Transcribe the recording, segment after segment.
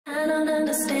I don't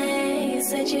understand. You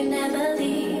said you'd never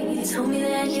leave. You told me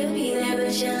that you'd be there,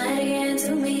 but you lied again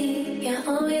to me. You're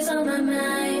always on my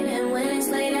mind, and when it's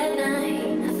late at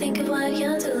night, I think of what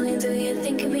you're doing. Do you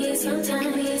think of me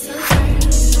sometimes?